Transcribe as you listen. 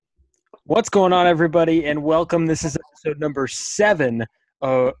What's going on, everybody, and welcome. This is episode number 37,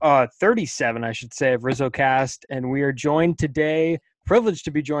 I should say, of RizzoCast, and we are joined today, privileged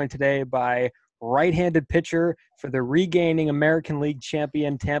to be joined today by right-handed pitcher for the regaining American League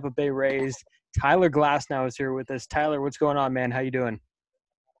champion Tampa Bay Rays, Tyler Glasnow is here with us. Tyler, what's going on, man? How you doing?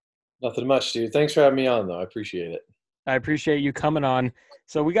 Nothing much, dude. Thanks for having me on, though. I appreciate it. I appreciate you coming on.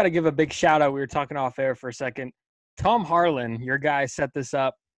 So we got to give a big shout out. We were talking off air for a second. Tom Harlan, your guy, set this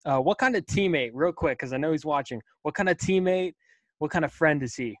up. What kind of teammate, real quick, because I know he's watching, what kind of teammate, what kind of friend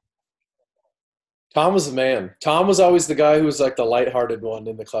is he? Tom was the man. Tom was always the guy who was like the lighthearted one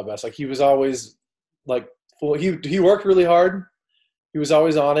in the clubhouse. Like he was always like full. He worked really hard. He was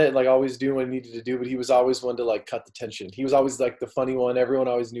always on it, like always doing what he needed to do. But he was always one to like cut the tension. He was always like the funny one. Everyone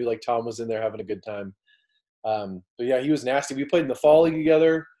always knew like Tom was in there having a good time. But yeah, he was nasty. We played in the fall league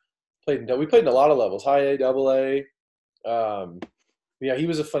together. We played in a lot of levels, high A, double A. Yeah, he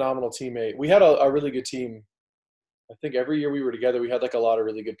was a phenomenal teammate. We had a really good team. I think every year we were together, we had like a lot of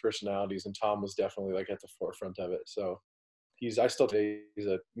really good personalities, and Tom was definitely like at the forefront of it. So I still think he's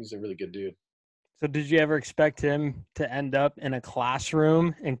a really good dude. So did you ever expect him to end up in a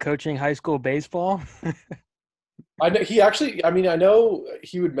classroom and coaching high school baseball? I know he actually. I mean, I know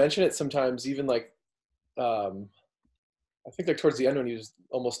he would mention it sometimes, even like um, I think like towards the end when he was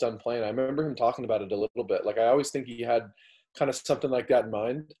almost done playing. I remember him talking about it a little bit. Like I always think he had kind of something like that in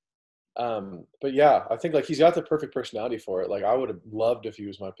mind. But yeah, I think like he's got the perfect personality for it. Like I would have loved if he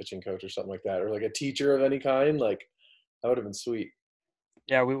was my pitching coach or something like that, or like a teacher of any kind. Like that would have been sweet.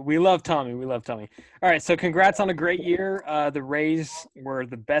 Yeah, we love Tommy. We love Tommy. All right, so congrats on a great year. The Rays were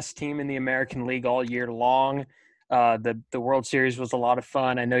the best team in the American League all year long. The World Series was a lot of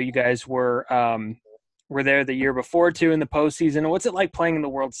fun. I know you guys were there the year before too in the postseason. What's it like playing in the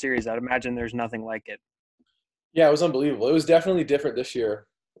World Series? I'd imagine there's nothing like it. Yeah, it was unbelievable. It was definitely different this year.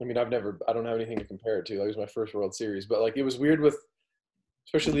 I mean, I don't have anything to compare it to. Like, it was my first World Series, but like it was weird with,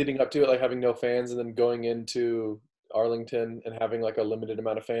 especially leading up to it, like having no fans and then going into Arlington and having like a limited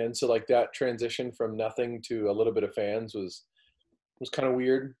amount of fans. So like that transition from nothing to a little bit of fans was kind of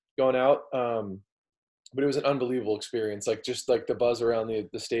weird going out. But it was an unbelievable experience. Like just like the buzz around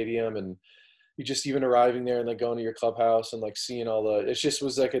the stadium, and you just even arriving there and like going to your clubhouse and like seeing all it just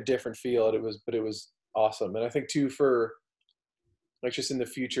was like a different feel. It was awesome. And I think too for like just in the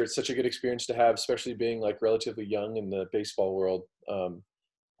future, it's such a good experience to have, especially being like relatively young in the baseball world.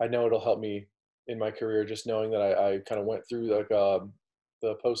 I know it'll help me in my career, just knowing that I kind of went through like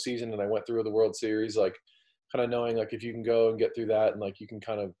the postseason and I went through the World Series, like kind of knowing like if you can go and get through that and like you can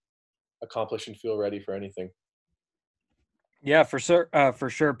kind of accomplish and feel ready for anything. Yeah, for sure. For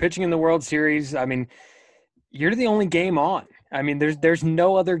sure. Pitching in the World Series. I mean, you're the only game on. I mean, there's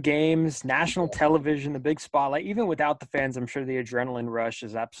no other games, national television, the big spotlight. Even without the fans, I'm sure the adrenaline rush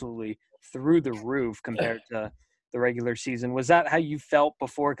is absolutely through the roof compared to the regular season. Was that how you felt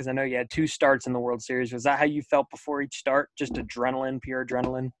before? Because I know you had two starts in the World Series. Was that how you felt before each start? Just adrenaline, pure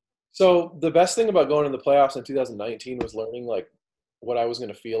adrenaline? So the best thing about going in the playoffs in 2019 was learning like what I was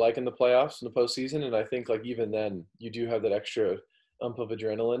going to feel like in the playoffs in the postseason, and I think like even then you do have that extra of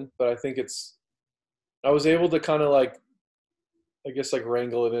adrenaline. But I think I was able to kind of like I guess like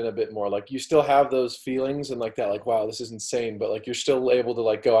wrangle it in a bit more. Like you still have those feelings and like that, like wow, this is insane, but like you're still able to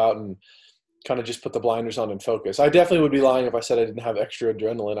like go out and kind of just put the blinders on and focus. I definitely would be lying if I said I didn't have extra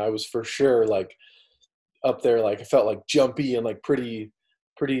adrenaline. I was for sure like up there, like I felt like jumpy and like pretty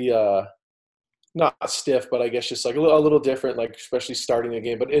not stiff, but I guess just like a little different, like especially starting a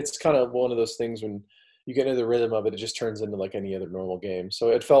game. But it's kind of one of those things when you get into the rhythm of it, it just turns into like any other normal game. So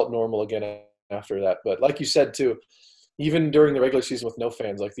it felt normal again after that. But like you said too, even during the regular season with no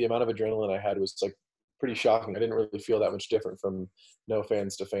fans, like the amount of adrenaline I had was like pretty shocking. I didn't really feel that much different from no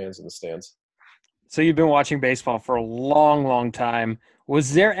fans to fans in the stands. So you've been watching baseball for a long, long time.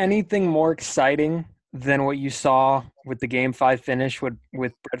 Was there anything more exciting than what you saw with the Game 5 finish with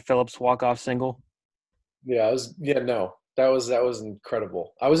Brett Phillips' walk-off single? Yeah, no. That was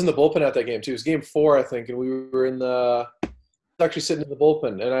incredible. I was in the bullpen at that game too. It was game 4, I think, and we were actually sitting in the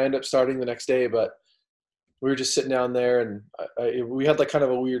bullpen, and I ended up starting the next day, but we were just sitting down there, and we had like kind of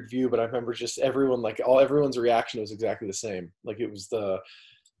a weird view, but I remember just everyone, like everyone's reaction was exactly the same. Like it was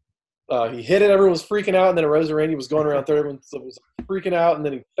he hit it, everyone was freaking out, and then Arozarena was going around third, everyone was freaking out, and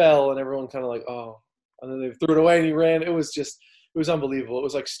then he fell, and everyone kind of like, oh, and then they threw it away, and he ran. It was unbelievable. It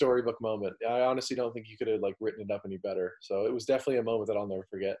was like storybook moment. I honestly don't think you could have like written it up any better. So it was definitely a moment that I'll never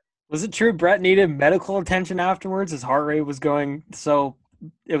forget. Was it true Brett needed medical attention afterwards? His heart rate was going so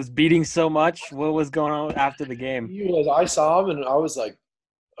it was beating so much. What was going on after the game? I saw him and I was like,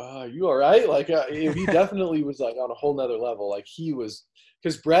 you all right? Like he definitely was like on a whole nother level. Like he was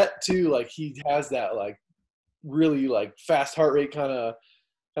because Brett too, like he has that like really like fast heart rate kind of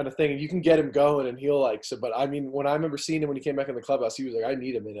thing, and you can get him going, and he'll like so. But I mean, when I remember seeing him when he came back in the clubhouse, he was like, "I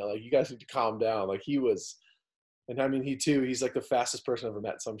need a minute. Like you guys need to calm down." Like he was, and I mean, he's like the fastest person I've ever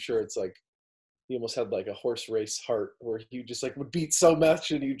met. So I'm sure it's like he almost had like a horse race heart where he just like would beat so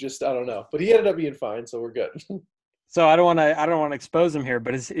much, and you just I don't know. But he ended up being fine, so we're good. So I don't want to expose him here,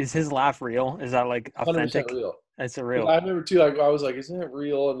 but is his laugh real? Is that like 100% authentic? real. It's a 'Cause real. I remember too, like I was like, "Isn't it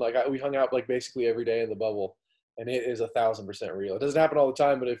real?" And like we hung out like basically every day in the bubble, and it is 1,000% real. It doesn't happen all the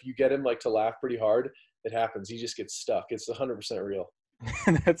time, but if you get him like to laugh pretty hard, it happens. He just gets stuck. It's 100% real.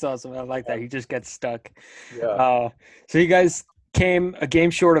 That's awesome. I like that. He just gets stuck. Yeah. Uh, so you guys came a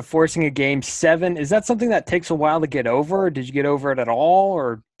game short of forcing a game seven. Is that something that takes a while to get over? Did you get over it at all,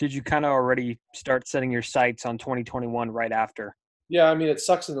 or did you kind of already start setting your sights on 2021 right after? Yeah, I mean, it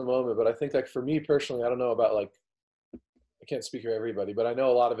sucks in the moment, but I think like for me personally, I don't know about like I can't speak for everybody, but I know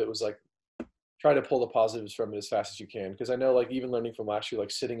a lot of it was like try to pull the positives from it as fast as you can because I know like even learning from last year,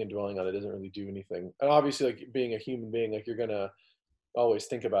 like sitting and dwelling on it doesn't really do anything. And obviously, like being a human being, like you're gonna always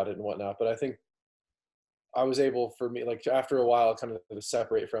think about it and whatnot. But I think I was able for me like after a while kind of to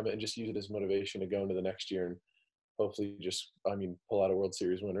separate from it and just use it as motivation to go into the next year and hopefully just I mean pull out a World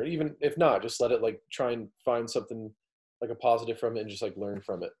Series winner. Even if not, just let it like try and find something like a positive from it and just like learn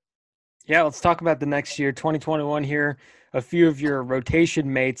from it. Yeah, let's talk about the next year, 2021 here. A few of your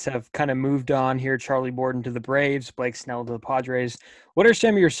rotation mates have kind of moved on here. Charlie Borden to the Braves, Blake Snell to the Padres. What are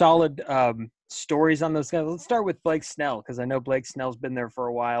some of your solid stories on those guys? Let's start with Blake Snell because I know Blake Snell's been there for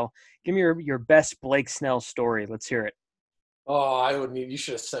a while. Give me your best Blake Snell story. Let's hear it. Oh, I would need. You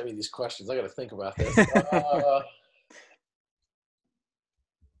should have sent me these questions. I got to think about this.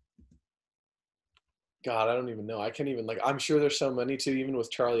 God, I don't even know. I can't even like. I'm sure there's so many too. Even with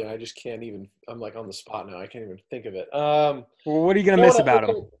Charlie, and I just can't even. I'm like on the spot now. I can't even think of it. Well, what are you going You to know miss what about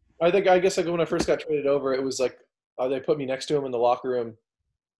him? I think I guess like when I first got traded over, it was like they put me next to him in the locker room,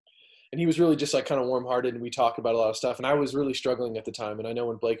 and he was really just like kind of warm-hearted, and we talked about a lot of stuff. And I was really struggling at the time, and I know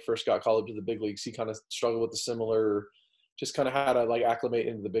when Blake first got called up to the big leagues, he kind of struggled with the similar, just kind of had to like acclimate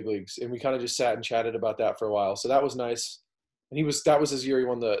into the big leagues, and we kind of just sat and chatted about that for a while. So that was nice. And that was his year he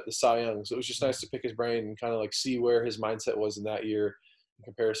won the Cy Young, so it was just nice to pick his brain and kind of like see where his mindset was in that year in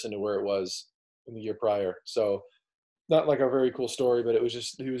comparison to where it was in the year prior. So not like a very cool story, but he was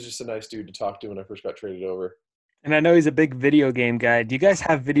just a nice dude to talk to when I first got traded over. And I know he's a big video game guy. Do you guys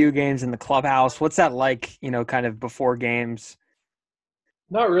have video games in the clubhouse? What's that like, kind of before games?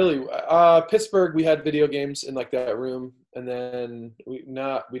 Not really. Pittsburgh, we had video games in like that room, and then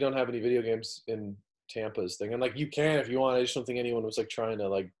we don't have any video games in Tampa's thing. And like you can if you want. I just don't think anyone was like trying to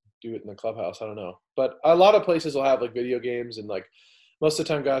like do it in the clubhouse. I don't know, but a lot of places will have like video games, and like most of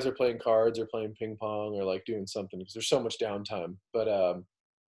the time, guys are playing cards or playing ping pong or like doing something because there's so much downtime. But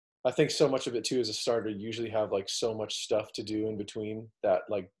I think so much of it too as a starter, you usually have like so much stuff to do in between that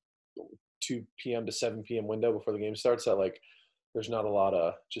like 2 p.m. to 7 p.m. window before the game starts that like there's not a lot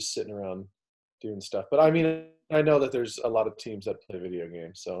of just sitting around doing stuff. But I mean, I know that there's a lot of teams that play video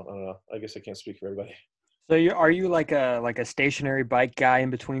games, so I don't know. I guess I can't speak for everybody. So are you like a stationary bike guy in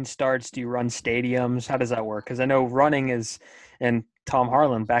between starts? Do you run stadiums? How does that work? Because I know running is, and Tom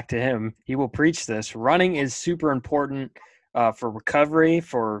Harlan, back to him, he will preach this. Running is super important for recovery,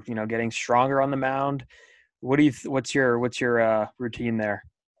 for getting stronger on the mound. What's your routine there?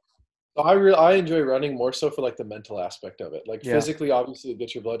 I enjoy running more so for like the mental aspect of it. Like Yeah. physically, obviously, it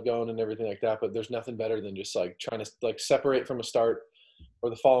gets your blood going and everything like that. But there's nothing better than just like trying to like separate from a start or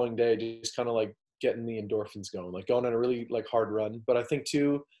the following day, just kind of like getting the endorphins going, like going on a really like hard run. But I think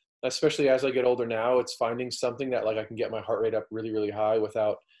too, especially as I get older now, it's finding something that like I can get my heart rate up really, really high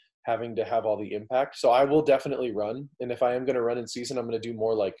without having to have all the impact. So I will definitely run. And if I am going to run in season, I'm going to do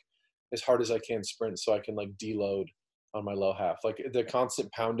more like as hard as I can sprint so I can like deload on my low half. Like the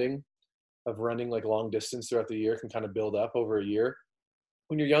constant pounding of running like long distance throughout the year can kind of build up over a year.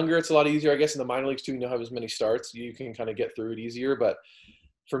 When you're younger, it's a lot easier. I guess in the minor leagues too, you don't have as many starts. You can kind of get through it easier. But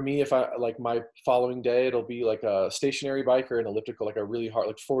for me, if I like my following day, it'll be like a stationary bike or an elliptical, like a really hard,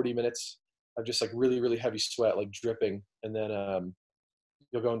 like 40 minutes of just like really, really heavy sweat, like dripping. And then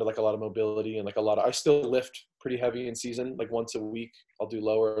you'll go into like a lot of mobility and like a lot of, I still lift pretty heavy in season, like once a week I'll do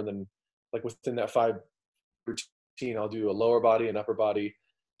lower. And then like within that 5 routine, I'll do a lower body and upper body,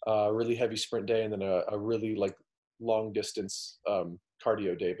 really heavy sprint day, and then a really like long distance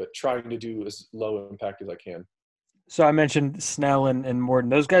cardio day, but trying to do as low impact as I can. So I mentioned Snell and Morton.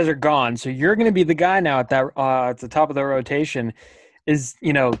 Those guys are gone. So you're going to be the guy now at the top of the rotation. This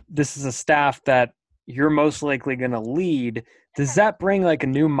is a staff that you're most likely going to lead. Does that bring like a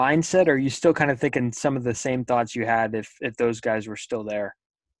new mindset, or are you still kind of thinking some of the same thoughts you had if those guys were still there?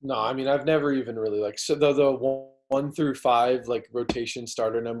 No, I mean I've never even really like so the one through five like rotation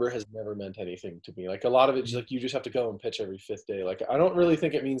starter number has never meant anything to me. Like a lot of it, just like you just have to go and pitch every fifth day. Like I don't really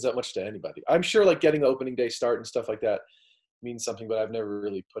think it means that much to anybody. I'm sure like getting the opening day start and stuff like that means something, but I've never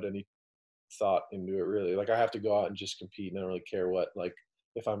really put any thought into it really. Like I have to go out and just compete, and I don't really care what like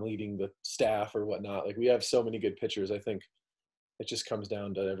if I'm leading the staff or whatnot. Like we have so many good pitchers. I think it just comes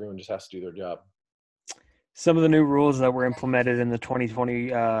down to everyone just has to do their job. Some of the new rules that were implemented in the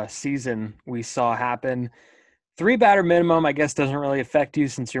 2020 season we saw happen. Three batter minimum, I guess, doesn't really affect you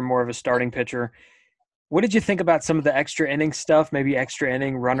since you're more of a starting pitcher. What did you think about some of the extra inning stuff? Maybe extra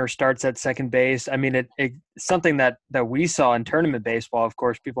inning runner starts at second base. I mean, it's something that we saw in tournament baseball. Of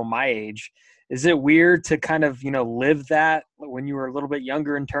course, people my age. Is it weird to kind of live that when you were a little bit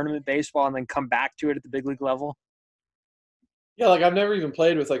younger in tournament baseball and then come back to it at the big league level? Yeah, like I've never even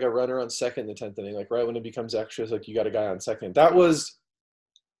played with like a runner on second in the 10th inning. Like right when it becomes extras, like you got a guy on second. That was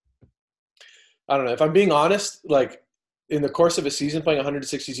I don't know. If I'm being honest, like in the course of a season playing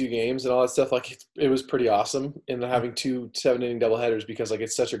 162 games and all that stuff, like it was pretty awesome. And having two 7 inning doubleheaders because like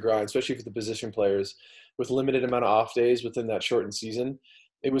it's such a grind, especially for the position players with limited amount of off days within that shortened season.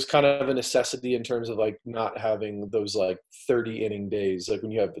 It was kind of a necessity in terms of like not having those like 30 inning days, like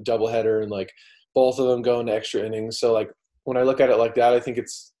when you have the doubleheader and like both of them going to extra innings. So like when I look at it like that, I think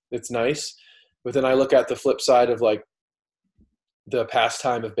it's nice. But then I look at the flip side of like the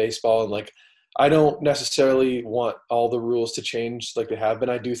pastime of baseball and like I don't necessarily want all the rules to change like they have been.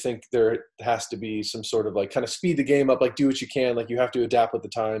 I do think there has to be some sort of like kind of speed the game up, like do what you can, like you have to adapt with the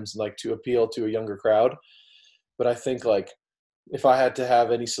times and like to appeal to a younger crowd. But I think like if I had to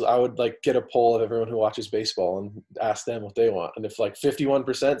have any, I would like get a poll of everyone who watches baseball and ask them what they want. And if like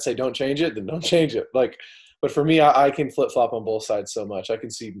 51% say don't change it, then don't change it. Like, but for me, I can flip flop on both sides so much. I can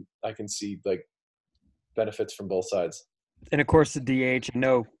see like benefits from both sides. And of course, the DH.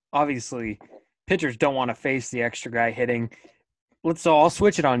 No, obviously, pitchers don't want to face the extra guy hitting. So I'll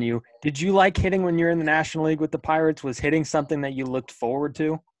switch it on you. Did you like hitting when you're in the National League with the Pirates? Was hitting something that you looked forward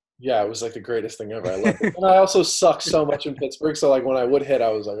to? Yeah, it was like the greatest thing ever. I loved it. And I also suck so much in Pittsburgh. So like when I would hit, I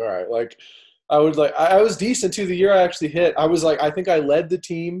was like, all right, like I would like I was decent too. The year I actually hit, I was like I think I led the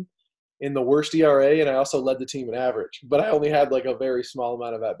team in the worst ERA and I also led the team in average. But I only had like a very small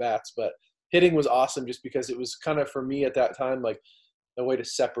amount of at bats. But hitting was awesome just because it was kind of for me at that time like a way to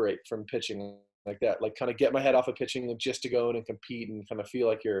separate from pitching like that. Like kind of get my head off of pitching and just to go in and compete and kind of feel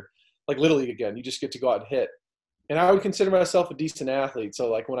like you're like Little League again. You just get to go out and hit and I would consider myself a decent athlete.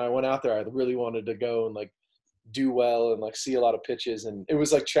 So like when I went out there, I really wanted to go and like do well and like see a lot of pitches, and it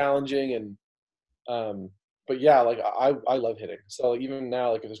was like challenging and but yeah, like I love hitting. So like even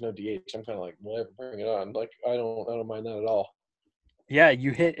now, like if there's no DH, I'm kind of like whatever, bring it on. Like I don't mind that at all. Yeah,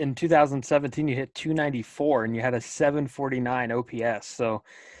 you hit in 2017. You hit 294, and you had a 749 OPS. So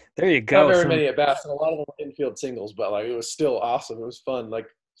there you Not go. very Some many at bats, and a lot of them were infield singles, but like it was still awesome. It was fun. Like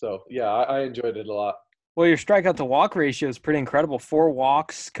so, yeah, I enjoyed it a lot. well, your strikeout to walk ratio is pretty incredible. 4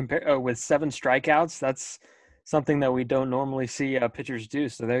 walks compared with 7 strikeouts. That's something that we don't normally see pitchers do.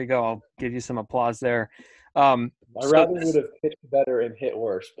 So there you go. I'll give you some applause there. I So rather would this, have pitched better and hit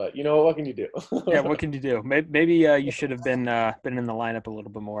worse, but you know what can you do? yeah, what can you do? Maybe you should have been in the lineup a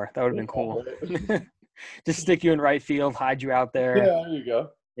little bit more. That would have been Yeah, cool. right. Just stick you in right field, hide you out Yeah, there. there you go.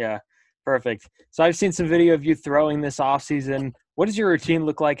 Yeah, perfect. So I've seen some video of you throwing this off season. What does your routine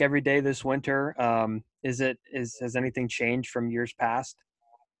look like every day this winter? Has anything changed from years past?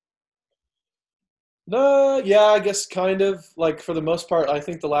 No, yeah, I guess kind of like for the most part, I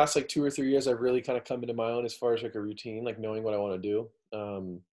think the last like 2 or 3 years I've really kind of come into my own as far as like a routine, like knowing what I want to do.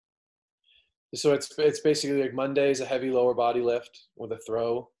 So it's basically like Monday's a heavy lower body lift with a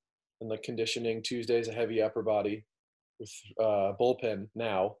throw, and like conditioning. Tuesday's a heavy upper body with bullpen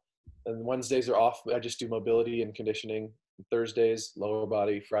now, and Wednesdays are off. I just do mobility and conditioning. Thursdays lower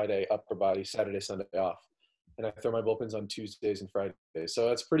body, Friday upper body, Saturday Sunday off, and I throw my bullpens on Tuesdays and Fridays. So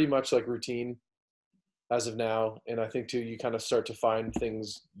that's pretty much like routine as of now. And I think too, you kind of start to find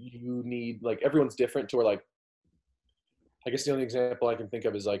things you need. Like everyone's different to where like, I guess the only example I can think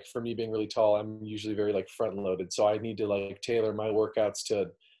of is like for me being really tall, I'm usually very like front loaded. So I need to like tailor my workouts to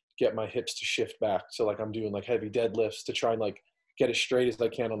get my hips to shift back. So like I'm doing like heavy deadlifts to try and like get as straight as I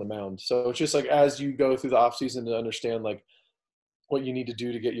can on the mound. So it's just like as you go through the off season to understand like what you need to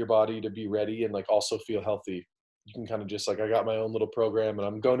do to get your body to be ready and like also feel healthy. You can kind of just like I got my own little program and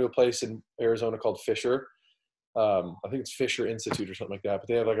I'm going to a place in Arizona called Fisher. I think it's Fisher Institute or something like that. But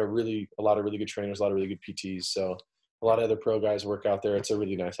they have like a lot of really good trainers, a lot of really good PTs. So a lot of other pro guys work out there. It's a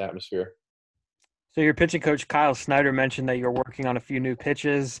really nice atmosphere. So your pitching coach Kyle Snyder mentioned that you're working on a few new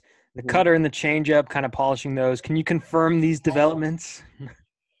pitches, the Mhm. cutter and the changeup, kind of polishing those. Can you confirm these developments?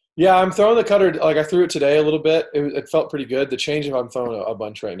 Yeah, I'm throwing the cutter. Like I threw it today a little bit. It felt pretty good. The changeup I'm throwing a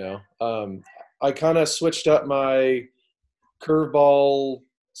bunch right now. I kind of switched up my curveball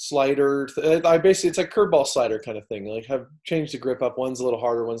slider. I basically it's like curveball slider kind of thing. Like have changed the grip up. One's a little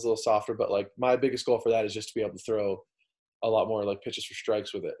harder, one's a little softer. But like my biggest goal for that is just to be able to throw a lot more like pitches for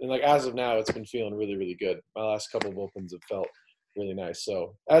strikes with it. And like as of now, it's been feeling really, really good. My last couple of bullpens have felt really nice.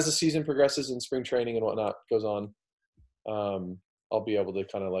 So as the season progresses and spring training and whatnot goes on, um, I'll be able to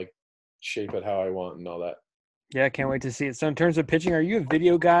kind of like shape it how I want and all that. Yeah, can't wait to see it. So in terms of pitching, are you a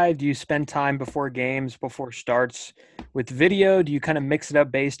video guy? Do you spend time before games, before starts with video? Do you kind of mix it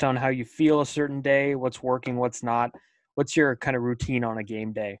up based on how you feel a certain day, what's working, what's not? What's your kind of routine on a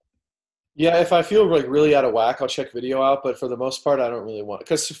game day? Yeah, if I feel like really out of whack, I'll check video out. But for the most part, I don't really want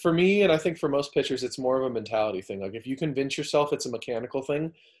because for me, and I think for most pitchers, it's more of a mentality thing. Like if you convince yourself it's a mechanical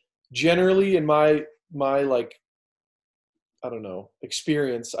thing, generally in my like I don't know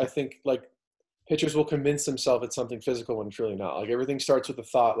experience, I think like pitchers will convince themselves it's something physical when it's really not. Like everything starts with the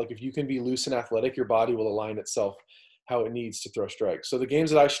thought. Like if you can be loose and athletic, your body will align itself how it needs to throw strikes. So the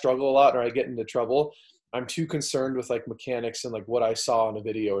games that I struggle a lot or I get into trouble, I'm too concerned with like mechanics and like what I saw in a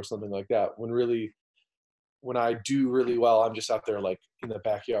video or something like that. When really when I do really well, I'm just out there like in the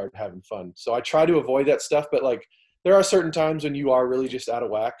backyard having fun. So I try to avoid that stuff, but like there are certain times when you are really just out of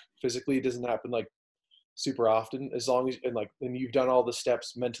whack physically. It doesn't happen like super often as long as and like and you've done all the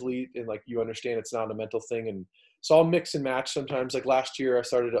steps mentally and like you understand it's not a mental thing. And so I'll mix and match sometimes. Like last year I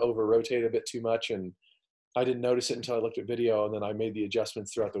started to over rotate a bit too much and I didn't notice it until I looked at video, and then I made the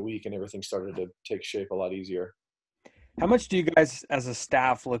adjustments throughout the week and everything started to take shape a lot easier. How much do you guys as a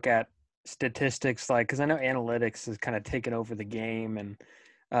staff look at statistics like because I know analytics has kind of taken over the game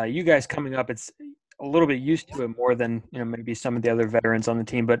and you guys coming up it's a little bit used to it more than maybe some of the other veterans on the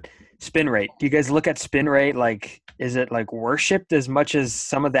team but spin rate, do you guys look at spin rate like is it like worshipped as much as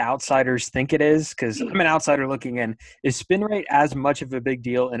some of the outsiders think it is? Because I'm an outsider looking in. Is spin rate as much of a big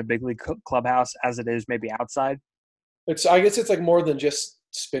deal in a big league clubhouse as it is maybe outside? It's I guess it's like more than just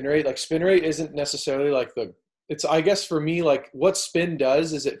spin rate. Like spin rate isn't necessarily like the it's I guess for me like what spin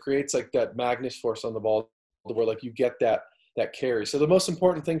does is it creates like that magnet force on the ball where like you get that carry. So the most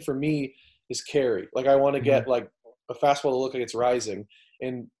important thing for me is carry. Like I want to Mhm. get like a fastball to look like it's rising.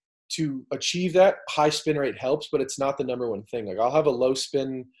 And to achieve that, high spin rate helps, but it's not the number one thing. Like I'll have a low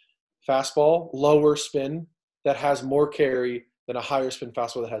spin fastball, lower spin that has more carry than a higher spin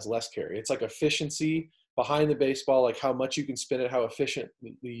fastball that has less carry. It's like efficiency behind the baseball, like how much you can spin it, how efficiently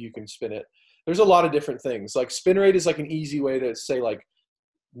you can spin it. There's a lot of different things. Like spin rate is like an easy way to say like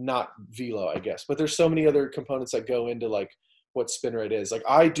not velo, I guess. But there's so many other components that go into like what spin rate is. Like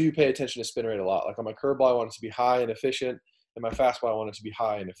I do pay attention to spin rate a lot. Like on my curveball, I want it to be high and efficient, and my fastball, I want it to be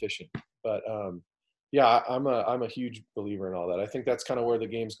high and efficient. But yeah, I'm a huge believer in all that. I think that's kind of where the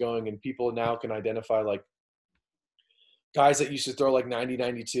game's going, and people now can identify like guys that used to throw like 90,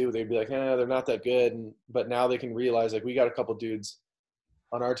 92. They'd be like, they're not that good. But now they can realize like we got a couple dudes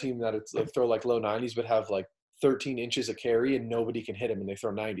on our team that it's like throw like low 90s, but have like 13 inches of carry and nobody can hit them and they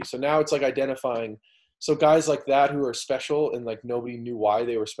throw 90. So now it's like identifying. So guys like that who are special and like nobody knew why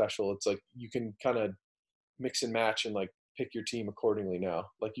they were special. It's like you can kind of mix and match and like pick your team accordingly now.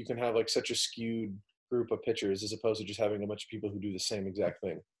 Like you can have like such a skewed group of pitchers as opposed to just having a bunch of people who do the same exact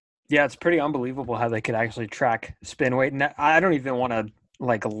thing. Yeah, it's pretty unbelievable how they could actually track spin weight. And I don't even want to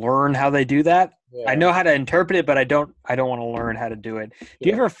like learn how they do that. I Yeah. know how to interpret it, but I don't want to learn how to do it. Do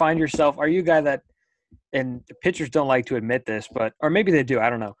you Yeah. ever find yourself, are you a guy that, and pitchers don't like to admit this, but or maybe they do, I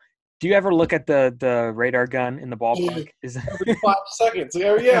don't know. Do you ever look at the radar gun in the ballpark? Is Every 5 seconds.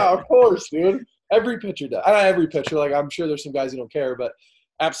 Yeah, of course, dude. Every pitcher does. Not every pitcher. Like I'm sure there's some guys who don't care, but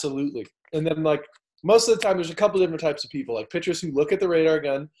absolutely. And then like most of the time, there's a couple different types of people. Like pitchers who look at the radar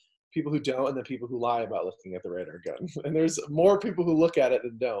gun, people who don't, and then people who lie about looking at the radar gun. And there's more people who look at it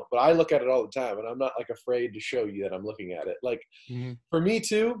than don't. But I look at it all the time, and I'm not like afraid to show you that I'm looking at it. Like Mhm. for me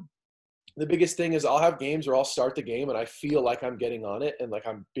too, the biggest thing is I'll have games where I'll start the game and I feel like I'm getting on it and like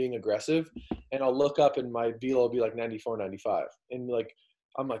I'm being aggressive, and I'll look up and my velo will be like 94, 95. And like,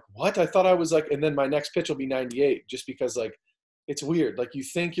 I'm like, what? I thought I was like, and then my next pitch will be 98 just because like, it's weird. Like you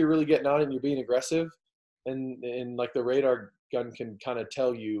think you're really getting on it and you're being aggressive, and like the radar gun can kind of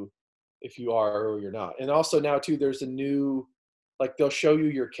tell you if you are or you're not. And also now too, there's a new, like they'll show you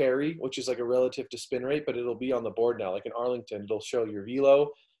your carry, which is like a relative to spin rate, but it'll be on the board now. Like in Arlington, it'll show your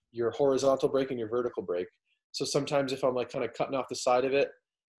velo, your horizontal break, and your vertical break. So sometimes if I'm like kind of cutting off the side of it,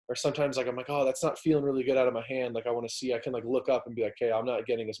 or sometimes like I'm like, oh, that's not feeling really good out of my hand. Like I want to see, I can like look up and be like, okay, I'm not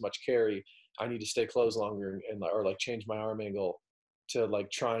getting as much carry. I need to stay close longer and or like change my arm angle to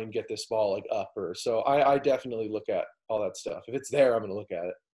like try and get this ball like up. Or so I definitely look at all that stuff. If it's there, I'm gonna look at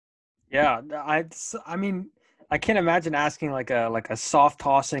it. Yeah, I mean, I can't imagine asking like a soft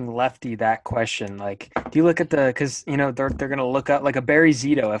tossing lefty that question. Like, do you look at the because you know they're gonna look up like a Barry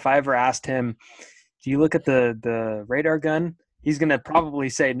Zito. If I ever asked him, do you look at the radar gun? He's gonna probably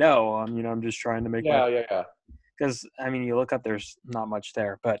say no. You know, I'm just trying to make my Yeah. because I mean, you look up, there's not much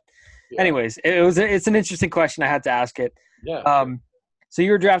there. But Yeah. anyways, it's an interesting question. I had to ask it. Yeah. Sure. Um, so you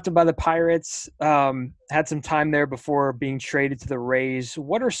were drafted by the Pirates, had some time there before being traded to the Rays.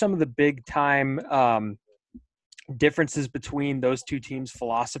 What are some of the big time differences between those two teams'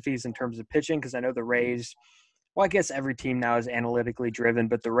 philosophies in terms of pitching? Because I know the Rays, well, I guess every team now is analytically driven,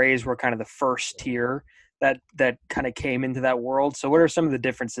 but the Rays were kind of the first tier that kind of came into that world. So what are some of the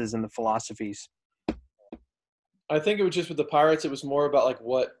differences in the philosophies? I think it was just with the Pirates, it was more about like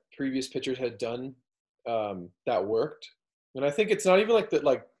what previous pitchers had done that worked. And I think it's not even like that,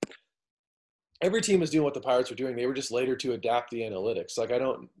 like every team was doing what the Pirates were doing. They were just later to adapt the analytics. Like I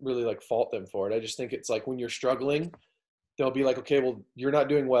don't really like fault them for it. I just think it's like when you're struggling, they'll be like, okay, well, you're not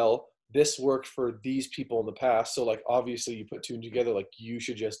doing well. This worked for these people in the past. So like obviously you put two and together, like you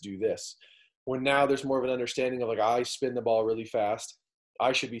should just do this. When now there's more of an understanding of like I spin the ball really fast.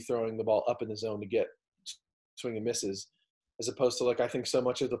 I should be throwing the ball up in the zone to get swing and misses, as opposed to like I think so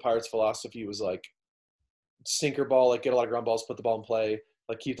much of the Pirates' philosophy was like sinker ball, like get a lot of ground balls, put the ball in play,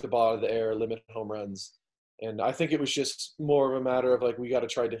 like keep the ball out of the air, limit home runs. And I think it was just more of a matter of like we got to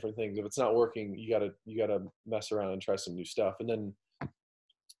try different things. If it's not working, you gotta mess around and try some new stuff. And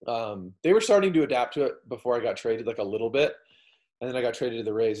then they were starting to adapt to it before I got traded, like a little bit. And then I got traded to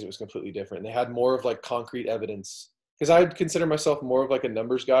the Rays, and it was completely different. They had more of like concrete evidence because I would consider myself more of like a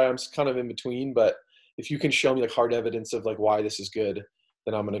numbers guy. I'm kind of in between, but if you can show me like hard evidence of like why this is good,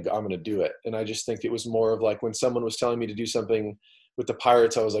 then I'm gonna do it. And I just think it was more of like when someone was telling me to do something with the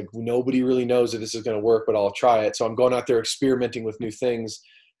Pirates, I was like, nobody really knows if this is gonna work, but I'll try it. So I'm going out there experimenting with new things.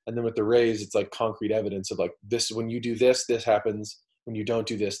 And then with the Rays, it's like concrete evidence of like this: when you do this, this happens. When you don't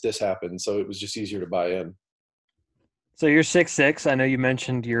do this, this happens. So it was just easier to buy in. So you're 6'6". I know you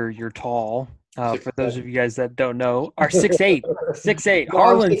mentioned you're tall. Six For those seven. of you guys that don't know, are 6'8". 6'8". No, I'm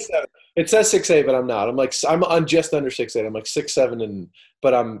Harlan's 6'7". It says 6'8", but I'm not. I'm just under 6'8". I'm like 6'7",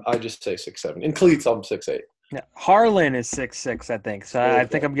 but I just say 6'7". In cleats, I'm 6'8". Yeah, Harlan is 6'6", I think. So I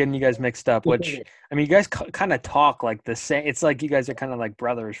think I'm getting you guys mixed up. Which I mean, you guys kind of talk like the same. It's like you guys are kind of like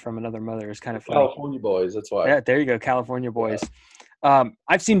brothers from another mother. It's kind of funny. California boys, that's why. Yeah, there you go, California Yeah. boys.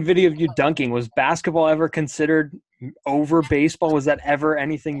 I've seen video of you dunking. Was basketball ever considered over baseball? Was that ever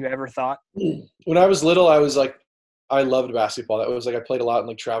anything you ever thought? When I was little, I was like, I loved basketball. That was like I played a lot in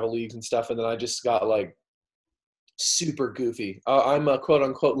like travel leagues and stuff, and then I just got like super goofy. I'm a quote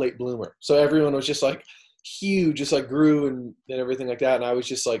unquote late bloomer, so everyone was just like huge, just like grew and everything like that, and I was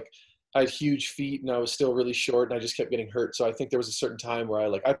just like I had huge feet and I was still really short and I just kept getting hurt. So I think there was a certain time where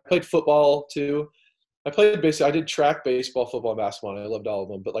I played football too. I played basically I did track, baseball, football, and basketball, and I loved all of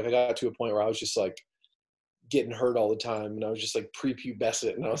them. But like I got to a point where I was just like getting hurt all the time, and I was just like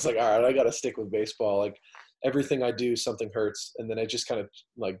prepubescent, and I was like, all right, I got to stick with baseball. Like everything I do, something hurts, and then I just kind of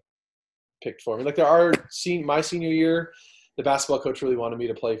like picked for me. Like my senior year, the basketball coach really wanted me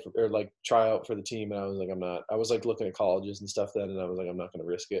to play for, or like try out for the team, and I was like, I'm not. I was like looking at colleges and stuff then, and I was like, I'm not going to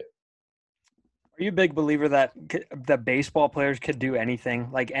risk it. Are you a big believer that baseball players could do anything,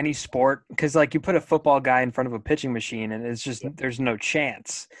 like any sport? Because like you put a football guy in front of a pitching machine, and it's just there's no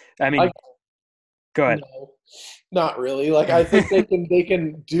chance. I mean, go ahead. No, not really. Like I think they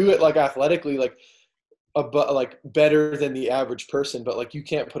can do it like athletically, like like better than the average person. But like you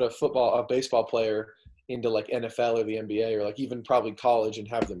can't put a baseball player into like NFL or the NBA or like even probably college and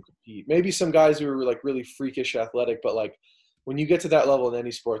have them compete. Maybe some guys who are like really freakish athletic, but like when you get to that level in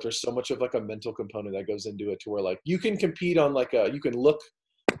any sport, there's so much of like a mental component that goes into it to where like you can compete on like you can look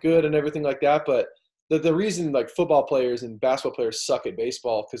good and everything like that, but the reason like football players and basketball players suck at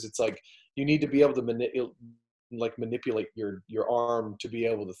baseball because it's like you need to be able to manipulate your arm to be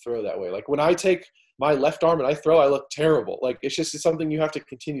able to throw that way. Like when I take my left arm and I throw, I look terrible. Like it's something you have to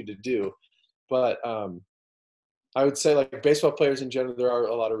continue to do. But I would say like baseball players in general, there are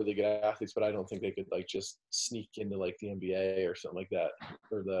a lot of really good athletes, but I don't think they could like just sneak into like the NBA or something like that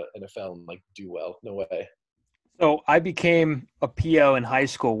or the NFL and like do well. No way. So I became a PO in high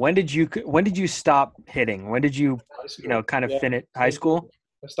school. When did you stop hitting? When did you High school. kind of Yeah. finish high school?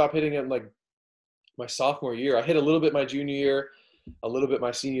 I stopped hitting it in like my sophomore year. I hit a little bit my junior year. a little bit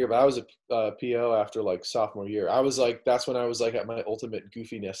my senior year, but I was a PO after like sophomore year. I was like, that's when I was like at my ultimate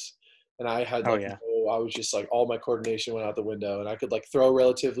goofiness. And I had Oh like, yeah. I was just like, all my coordination went out the window, and I could like throw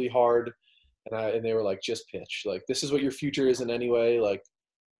relatively hard. And they were like, just pitch. Like, this is what your future is in anyway. Like,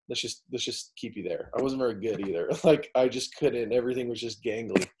 let's just keep you there. I wasn't very good either. Like, I just couldn't. Everything was just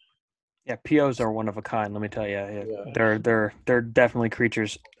gangly. Yeah, POs are one of a kind. Let me tell you, Yeah. they're definitely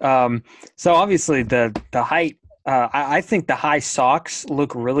creatures. So obviously the height. I think the high socks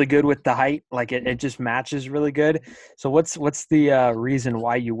look really good with the height. Like it just matches really good. So what's the reason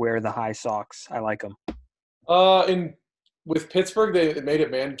why you wear the high socks? I like them. In with Pittsburgh, they made it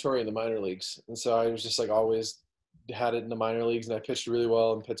mandatory in the minor leagues, and so I was just like always had it in the minor leagues, and I pitched really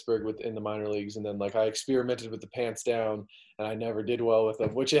well in Pittsburgh in the minor leagues, and then like I experimented with the pants down, and I never did well with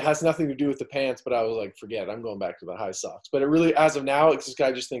them, which it has nothing to do with the pants, but I was like, forget it, I'm going back to the high socks. But it really, as of now, it's just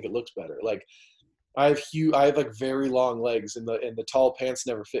I just think it looks better. Like I have like very long legs, and the tall pants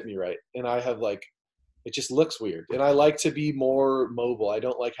never fit me right, and I have like it just looks weird. And I like to be more mobile. I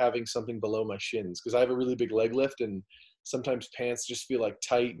don't like having something below my shins because I have a really big leg lift, and sometimes pants just feel like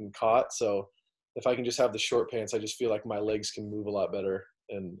tight and caught. So if I can just have the short pants, I just feel like my legs can move a lot better.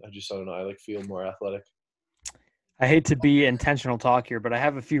 And I don't know, I like feel more athletic. I hate to be intentional talk here, but I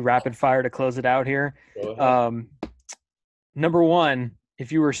have a few rapid fire to close it out here. Go ahead. Um, Number one,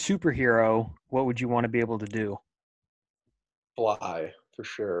 if you were a superhero, what would you want to be able to do? Fly, for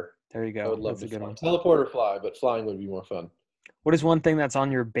sure. There you I go. would love That's to a good fly. one. Teleport or fly, but flying would be more fun. What is one thing that's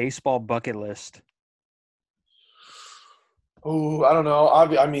on your baseball bucket list? Oh, I don't know.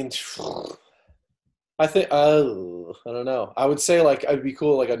 I mean, I think I don't know. I would say like I'd be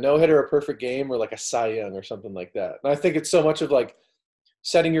cool like a no hitter, a perfect game, or like a Cy Young or something like that. And I think it's so much of like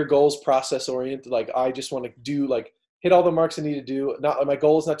setting your goals process oriented. Like I just want to do like hit all the marks I need to do. Not my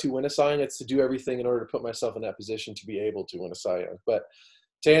goal is not to win a Cy Young; it's to do everything in order to put myself in that position to be able to win a Cy Young. But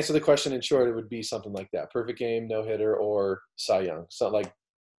to answer the question in short, it would be something like that: perfect game, no hitter, or Cy Young. Something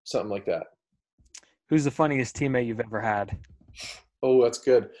like that. Who's the funniest teammate you've ever had? Oh, that's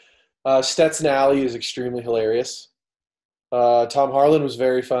good. Stetson Alley is extremely hilarious. Tom Harlan was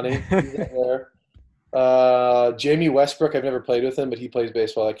very funny. He's up there. Jamie Westbrook, I've never played with him, but he plays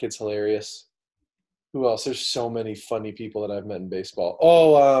baseball. That kid's hilarious. Who else? There's so many funny people that I've met in baseball.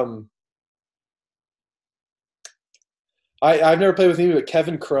 I've never played with him, but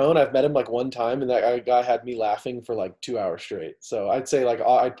Kevin Crone, I've met him like one time, and that guy had me laughing for like 2 hours straight. So I'd say like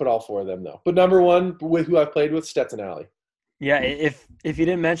I'd put all four of them though. But number one with who I've played with, Stetson Alley. Yeah, if you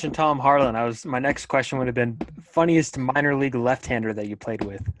didn't mention Tom Harlan, my next question would have been funniest minor league left-hander that you played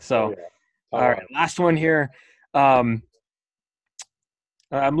with. Oh So, yeah. all right, last one here. I'm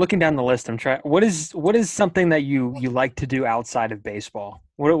looking down the list. I'm trying. What is something that you like to do outside of baseball?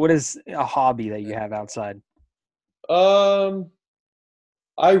 What is a hobby that you have outside? Um,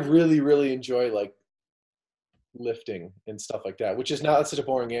 I really, really enjoy like lifting and stuff like that, which is not such a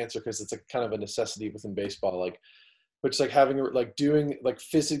boring answer because it's a kind of a necessity within baseball. Like, which like having like doing like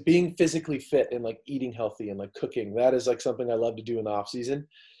being physically fit and like eating healthy and like cooking. That is like something I love to do in the off season.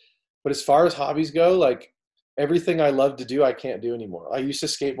 But as far as hobbies go, like everything I love to do, I can't do anymore. I used to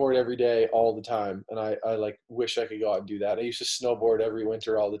skateboard every day all the time, and I like wish I could go out and do that. I used to snowboard every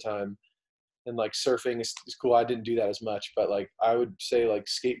winter all the time, and like surfing is cool. I didn't do that as much, but like I would say like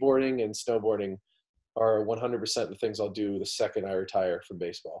skateboarding and snowboarding are 100% the things I'll do the second I retire from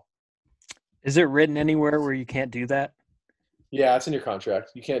baseball. Is it written anywhere where you can't do that? Yeah, it's in your contract.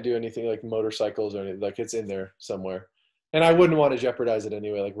 You can't do anything like motorcycles or anything. Like it's in there somewhere. And I wouldn't want to jeopardize it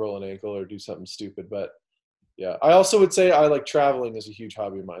anyway, like roll an ankle or do something stupid. But yeah, I also would say I like traveling is a huge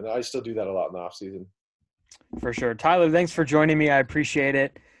hobby of mine. I still do that a lot in the off season. For sure. Tyler, thanks for joining me. I appreciate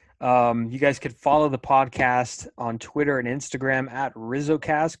it. You guys could follow the podcast on Twitter and Instagram at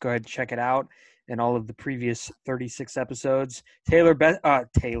RizzoCast. Go ahead and check it out and all of the previous 36 episodes. Tyler, best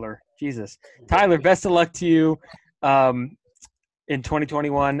of luck to you in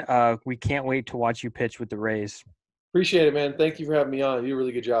 2021. We can't wait to watch you pitch with the Rays. Appreciate it, man. Thank you for having me on. You did a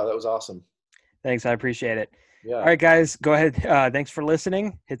really good job. That was awesome. Thanks. I appreciate it. Yeah. All right, guys, go ahead. Thanks for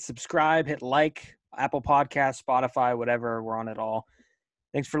listening. Hit subscribe, hit like, Apple Podcasts, Spotify, whatever. We're on it all.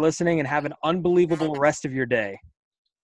 Thanks for listening and have an unbelievable rest of your day.